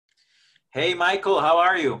Hey Michael, how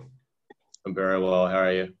are you? I'm very well. How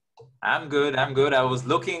are you? I'm good. I'm good. I was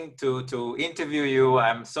looking to interview you.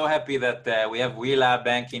 I'm so happy that we have WeLab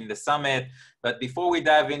Bank in the summit. But before we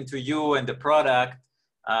dive into you and the product,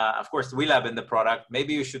 of course, WeLab and the product,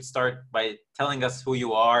 maybe you should start by telling us who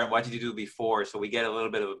you are and what did you do before, so we get a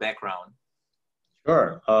little bit of a background.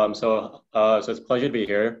 Sure. So it's a pleasure to be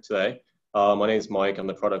here today. My name is Mike. I'm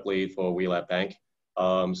the product lead for WeLab Bank.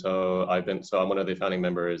 I'm one of the founding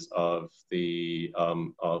members of the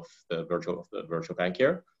virtual bank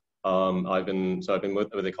here. I've been with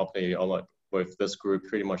the company a lot with this group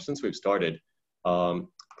pretty much since we've started.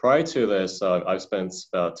 Prior to this, I've spent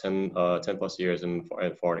about 10 plus years in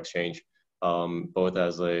foreign exchange, both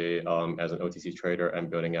as an OTC trader and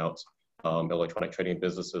building out electronic trading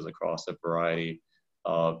businesses across a variety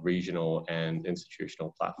regional and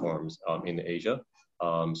institutional platforms in Asia.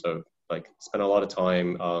 Spent a lot of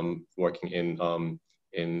time working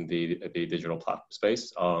in the digital platform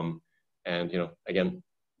space. Again,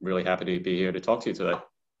 really happy to be here to talk to you today.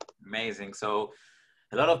 Amazing. So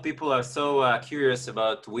a lot of people are so curious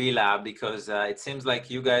about WeLab because it seems like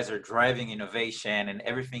you guys are driving innovation and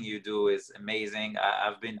everything you do is amazing.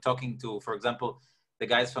 I've been talking to, for example, the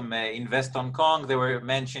guys from Invest Hong Kong. They were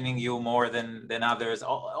mentioning you more than others.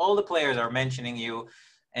 All the players are mentioning you.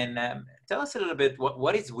 And tell us a little bit,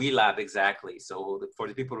 what is WeLab exactly? So for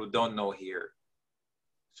the people who don't know here.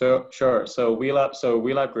 So sure.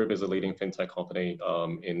 WeLab Group is a leading fintech company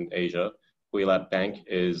in Asia. WeLab Bank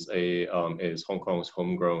is Hong Kong's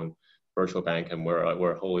homegrown virtual bank, and we're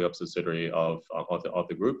a wholly owned subsidiary of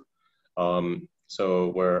the group.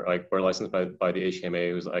 We're licensed by the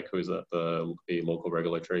HMA, who's the local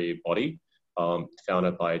regulatory body,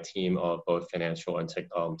 founded by a team of both financial and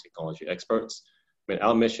technology experts. I mean,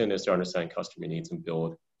 our mission is to understand customer needs and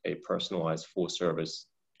build a personalized, full-service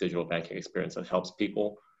digital banking experience that helps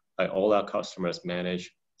people, like all our customers,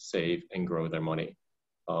 manage, save, and grow their money.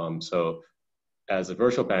 So as a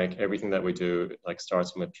virtual bank, everything that we do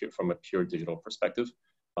starts from a pure digital perspective.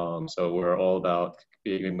 So we're all about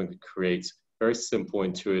being able to create very simple,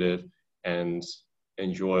 intuitive, and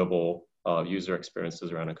enjoyable user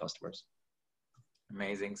experiences around our customers.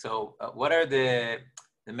 Amazing. So what are the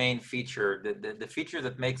main feature, the feature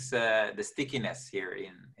that makes the stickiness here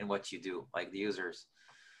in what you do, like the users?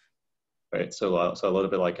 Right. So a little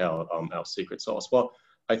bit like our secret sauce. Well,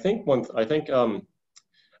 I think one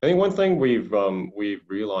thing we've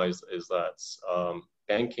realized is that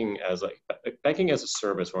banking as a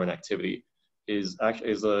service or an activity is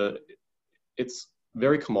actually it's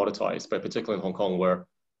very commoditized, but particularly in Hong Kong where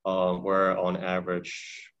on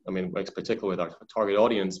average, I mean, particularly with our target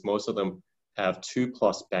audience, most of them have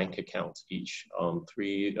 2+ bank accounts each,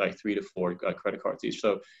 three to four credit cards each.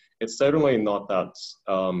 So it's certainly not that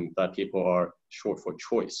people are short for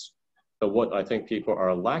choice. But what I think people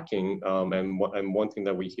are lacking, and one thing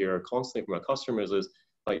that we hear constantly from our customers is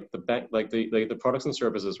the products and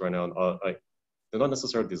services right now are they're not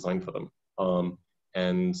necessarily designed for them,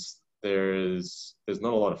 and there's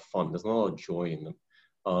not a lot of fun, there's not a lot of joy in them.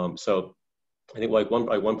 So I think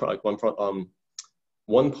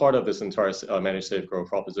one part of this entire managed save grow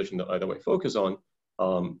proposition that we focus on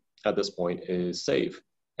at this point is save.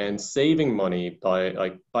 And saving money by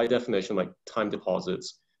definition, like time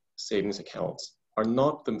deposits, savings accounts, are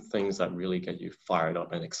not the things that really get you fired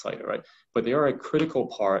up and excited, right? But they are a critical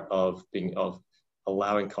part of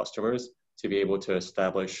allowing customers to be able to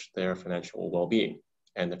establish their financial well-being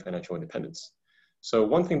and their financial independence. So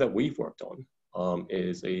one thing that we've worked on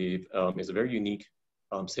is a very unique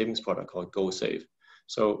savings product called GoSave.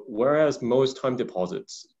 So whereas most time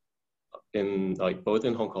deposits in both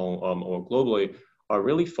in Hong Kong or globally are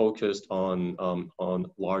really focused on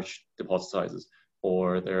large deposit sizes,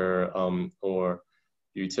 or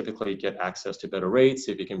you typically get access to better rates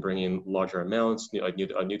if you can bring in larger amounts,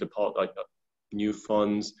 new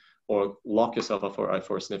funds, or lock yourself up for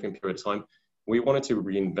a significant period of time. We wanted to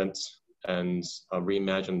reinvent and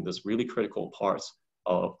reimagine this really critical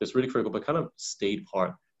but kind of staid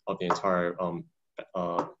part of the entire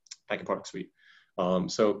banking product suite.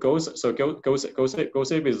 So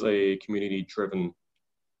GoSave is a community-driven,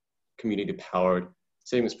 community-powered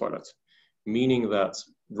savings product, meaning that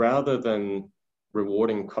rather than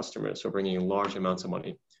rewarding customers for bringing in large amounts of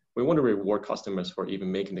money, we want to reward customers for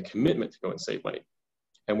even making the commitment to go and save money.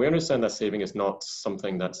 And we understand that saving is not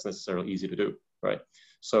something that's necessarily easy to do, right?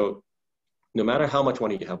 So no matter how much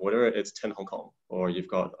money you have, whether it's 10 Hong Kong or you've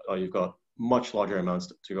got much larger amounts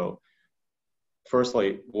to go,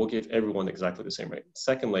 firstly, we'll give everyone exactly the same rate.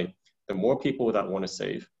 Secondly, the more people that want to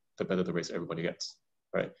save, the better the rates everybody gets,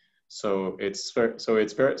 right? So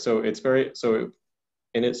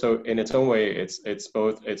in its own way, it's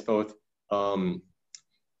both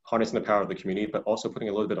harnessing the power of the community, but also putting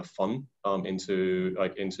a little bit of fun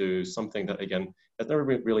into something that again has never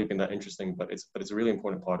really been that interesting, but it's a really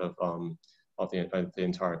important part of the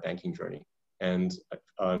entire banking journey. And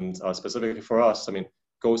specifically for us, I mean,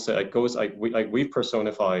 we've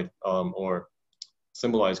personified or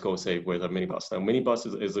symbolized GoSave with a minibus. Now, minibus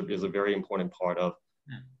is a very important part of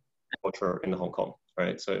culture in Hong Kong,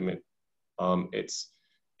 right? So I mean,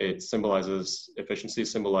 it symbolizes efficiency,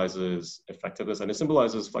 symbolizes effectiveness, and it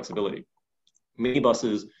symbolizes flexibility.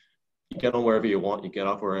 Minibuses, you get on wherever you want, you get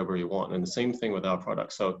off wherever you want, and the same thing with our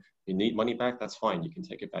product. So you need money back, that's fine. You can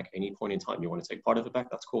take it back any point in time. You want to take part of it back,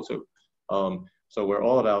 that's cool too. So we're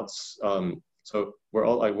all about. So we're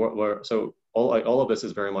all like so all of this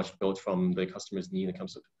is very much built from the customer's need when it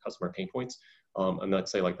comes to customer pain points. And I'd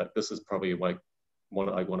say like that this is probably like one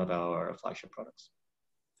of our flagship products.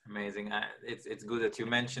 Amazing. It's good that you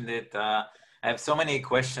mentioned it. I have so many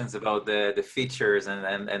questions about the features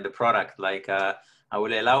and the product. Like I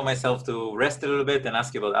will allow myself to rest a little bit and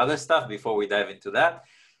ask you about other stuff before we dive into that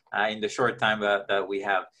in the short time that we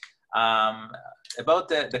have. About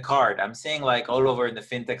the card, I'm seeing like all over in the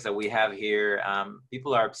fintechs that we have here,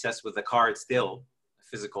 people are obsessed with the card still,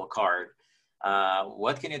 physical card.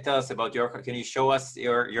 What can you tell us about can you show us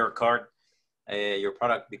your card, your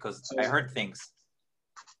product? Because I heard things.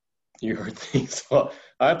 You heard things. Well,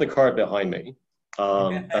 I have the card behind me.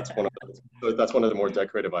 That's one of the more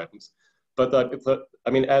decorative items. But I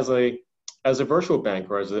mean, as a virtual bank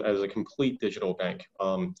or as a complete digital bank,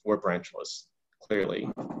 we're branchless, clearly,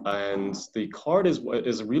 and the card is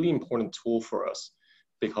a really important tool for us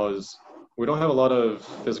because we don't have a lot of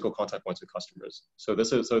physical contact points with customers. So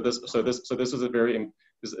this is a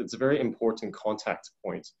very important contact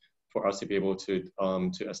point for us to be able to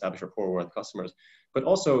establish rapport with customers, but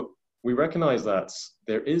also we recognize that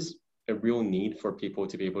there is a real need for people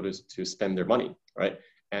to be able to spend their money, right?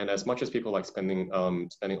 And as much as people like spending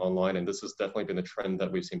online, and this has definitely been a trend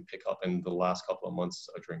that we've seen pick up in the last couple of months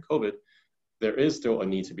during COVID, there is still a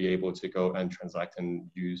need to be able to go and transact and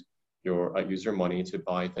use your money to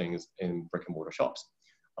buy things in brick and mortar shops.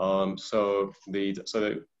 So the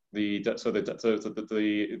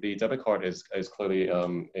debit card is clearly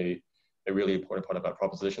a really important part of our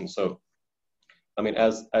proposition. So I mean,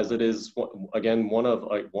 as it is again one of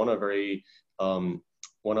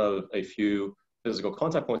a few physical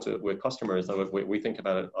contact points with customers. We think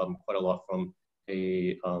about it quite a lot from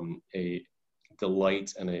a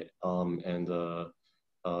delight and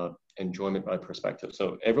enjoyment perspective.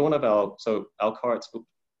 So our cards,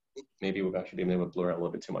 maybe we've actually been able to blur out a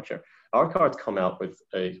little bit too much here. Our cards come out with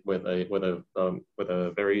a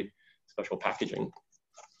very special packaging.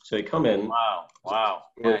 So they come in. Wow!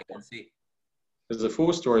 Yeah, I can see. There's a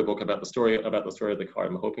full storybook about the story of the card.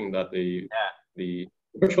 I'm hoping that the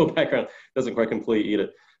virtual background doesn't quite completely eat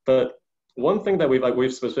it. But one thing that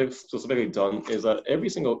we've specifically done is that every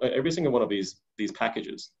single one of these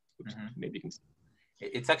packages, maybe you can see.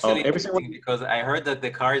 It's actually interesting because I heard that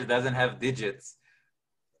the card doesn't have digits.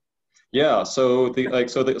 Yeah, so the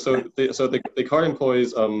card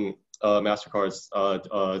employs Mastercard's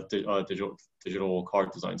digital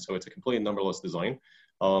card design. So it's a completely numberless design,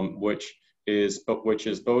 which is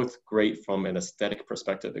both great from an aesthetic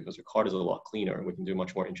perspective because your card is a lot cleaner and we can do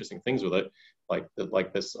much more interesting things with it, like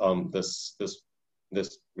this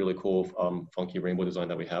really cool funky rainbow design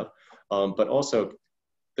that we have. But also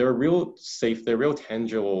there are real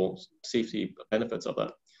tangible safety benefits of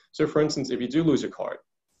that. So for instance, if you do lose your card,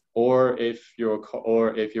 or as you're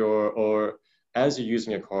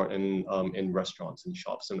using your card in restaurants and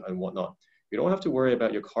shops and whatnot, you don't have to worry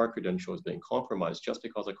about your card credentials being compromised just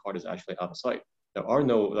because the card is actually out of sight. There are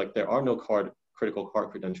no critical card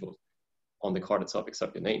credentials on the card itself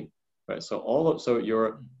except your name, right? So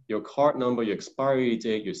your card number, your expiry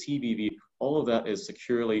date, your CVV, all of that is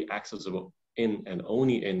securely accessible in and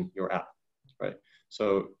only in your app, right?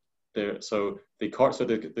 So the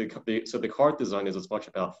card design is as much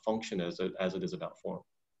about function as it is about form.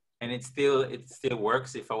 And it still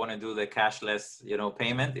works if I want to do the cashless,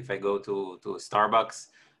 payment. If I go to Starbucks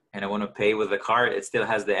and I want to pay with the card, it still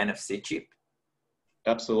has the NFC chip.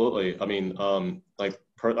 Absolutely. I mean, I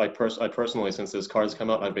personally, since this card's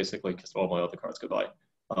come out, I basically kissed all my other cards goodbye.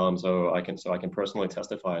 So I can personally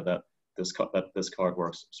testify that this card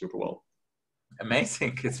works super well.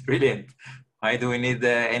 Amazing! It's brilliant. Why do we need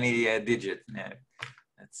any digit? Yeah.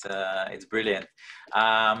 It's brilliant.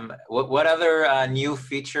 What other new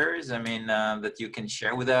features, that you can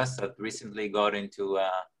share with us that recently got into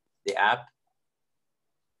the app?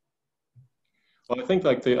 Well, I think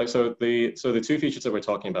like the two features that we're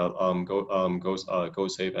talking about, Go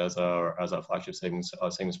Save as our flagship savings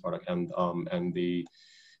product, and the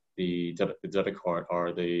debit card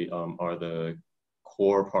are the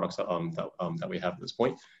core products that we have at this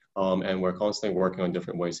point, and we're constantly working on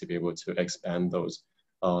different ways to be able to expand those.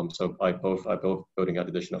 So I both building out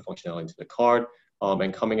additional functionality into the card,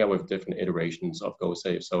 and coming out with different iterations of Go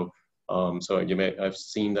Save. So you may have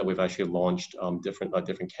seen that we've actually launched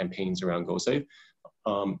different campaigns around Go Save.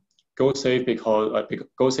 Um, Go Save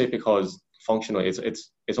because functionally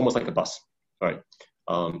it's almost like a bus, right?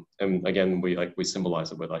 And again, we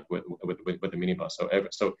symbolize it with the minibus.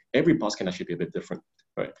 So every bus can actually be a bit different,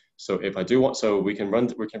 right? So if I do want, so we can run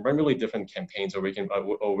really different campaigns, or we can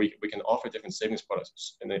offer different savings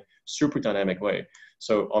products in a super dynamic way.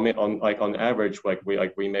 So I mean, on average, we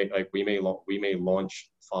may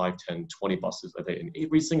launch 5, 10, 20 buses a day, and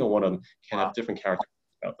every single one of them can have different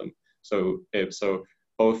characteristics about them. So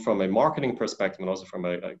both from a marketing perspective and also from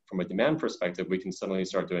a demand perspective, we can suddenly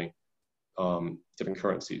start doing different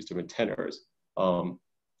currencies, different tenors, and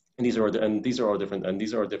these are all different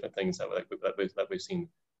things that we've seen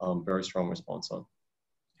very strong response on.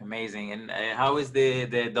 Amazing. And how is the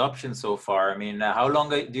adoption so far? I mean, how long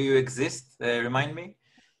do you exist? Remind me.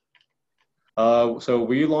 So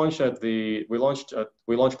we launched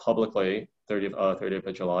publicly 30th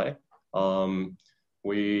of July.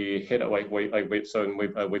 We hit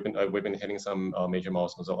we've been hitting some major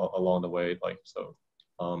milestones along the way. So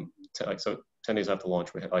 10 days after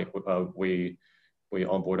launch, we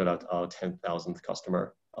onboarded our 10,000th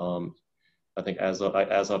customer. I think as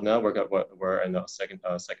of now, we're in the second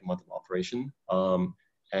month of operation.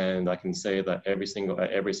 And I can say that every single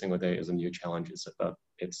day is a new challenge.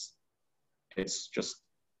 It's just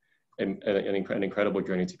an incredible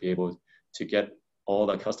journey to be able to get all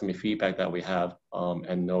the customer feedback that we have,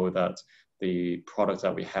 and know that the products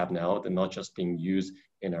that we have now, they're not just being used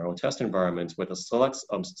in our own test environments with a select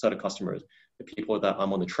set of customers, the people that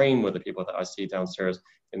I'm on the train with, the people that I see downstairs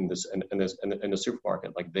in the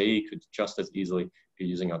supermarket, like they could just as easily be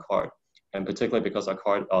using our card. And particularly because our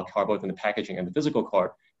card both in the packaging and the physical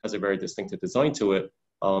card has a very distinctive design to it.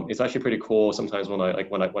 It's actually pretty cool. Sometimes when I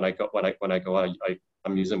go out,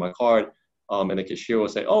 I'm using my card, and the cashier will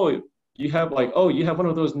say, "Oh, you have one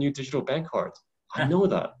of those new digital bank cards. I know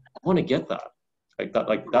that. I want to get that."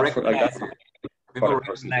 People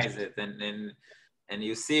recognize it, and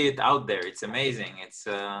you see it out there. It's amazing. It's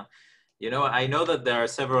I know that there are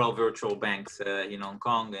several virtual banks in Hong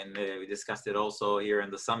Kong, and we discussed it also here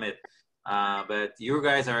in the summit. But you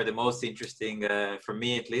guys are the most interesting for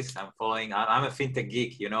me, at least. I'm a fintech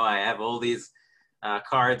geek. I have all these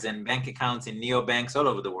cards and bank accounts in neobanks all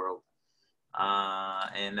over the world.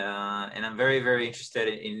 And I'm very, very interested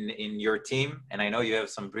in your team. And I know you have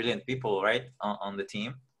some brilliant people, right, on the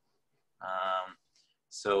team.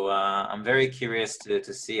 So I'm very curious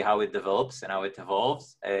to see how it develops and how it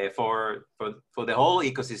evolves for the whole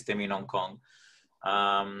ecosystem in Hong Kong.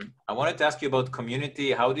 I wanted to ask you about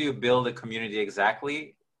community. How do you build a community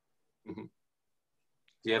exactly? Mm-hmm.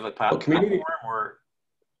 Do you have a platform or?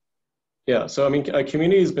 Yeah, so I mean,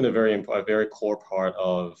 community has been a very core part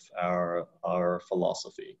of our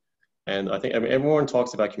philosophy, and I think everyone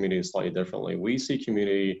talks about community slightly differently. We see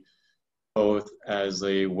community both as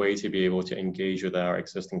a way to be able to engage with our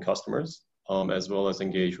existing customers, as well as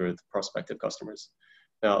engage with prospective customers.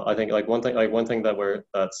 Now, I think one thing that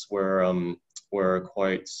we're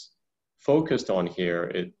quite focused on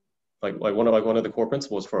here. One of the core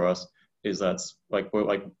principles for us is that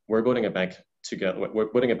we're building a bank together.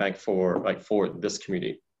 We're building a bank for this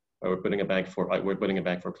community. We're building a bank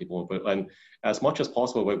for people. And as much as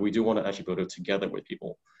possible, we do want to actually build it together with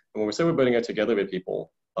people. And when we say we're building it together with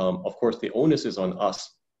people, of course, the onus is on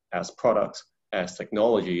us as products, as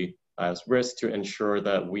technology, as risk to ensure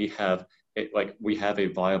that we have a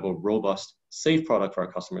viable, robust, safe product for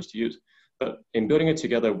our customers to use. But in building it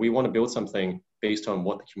together, we want to build something based on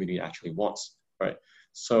what the community actually wants, right?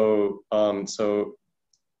 So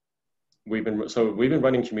we've been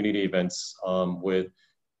running community events with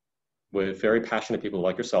very passionate people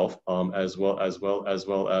like yourself, as well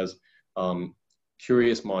as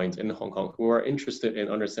curious minds in Hong Kong who are interested in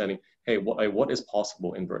understanding, hey, what is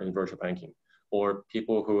possible in virtual banking, or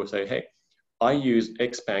people who will say, hey, I use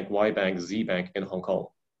X bank, Y bank, Z bank in Hong Kong,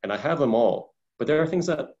 and I have them all, but there are things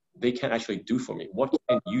that they can't actually do for me. What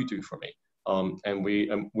can you do for me? And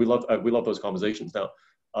we love those conversations. Now,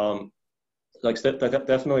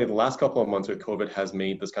 definitely the last couple of months with COVID has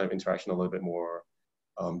made this kind of interaction a little bit more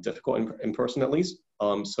difficult in person, at least.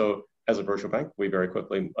 So as a virtual bank, we very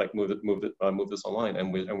quickly moved this online,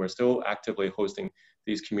 and we're still actively hosting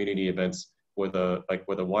these community events with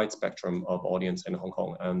a wide spectrum of audience in Hong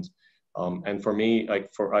Kong. And for me,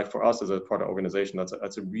 for us as a product organization,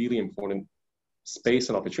 that's a really important space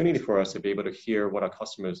and opportunity for us to be able to hear what our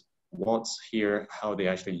customers want, hear how they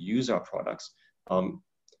actually use our products,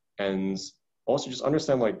 and also just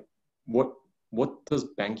understand like what does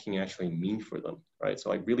banking actually mean for them, right? So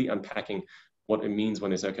like really unpacking what it means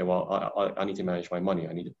when they say, okay, well, I need to manage my money,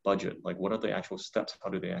 I need a budget. Like, what are the actual steps? How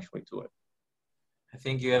do they actually do it? I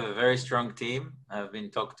think you have a very strong team. I've been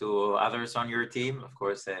talked to others on your team, of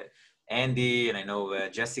course, Andy, and I know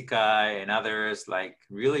Jessica and others, like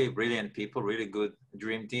really brilliant people, really good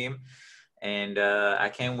dream team. And I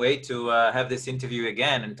can't wait to have this interview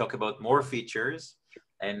again and talk about more features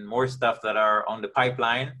and more stuff that are on the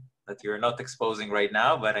pipeline that you're not exposing right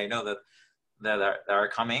now, but I know that are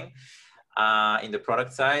coming in the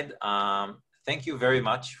product side. Thank you very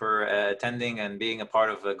much for attending and being a part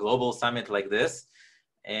of a global summit like this.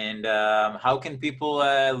 And how can people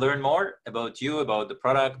learn more about you, about the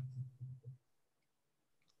product?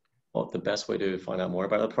 Well, the best way to find out more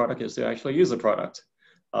about the product is to actually use the product.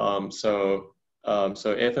 So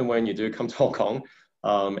if and when you do come to Hong Kong,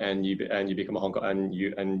 and you become a Hong Kong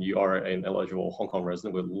and you are an eligible Hong Kong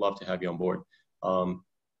resident, we'd love to have you on board.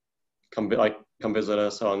 Come visit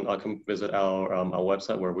us come visit our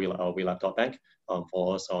website where WeLab.bank.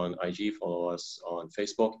 Follow us on IG, follow us on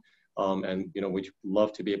Facebook, and we'd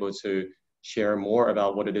love to be able to share more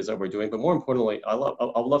about what it is that we're doing. But more importantly, I would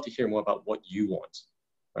love to hear more about what you want,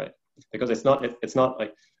 right? Because it's not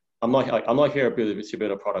like I'm not here to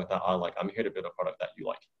build a product that I like. I'm here to build a product that you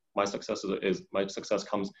like. My success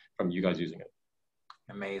comes from you guys using it.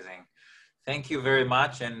 Amazing. Thank you very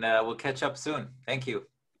much, and we'll catch up soon. Thank you.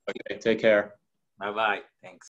 Okay, take care. Bye-bye. Thanks.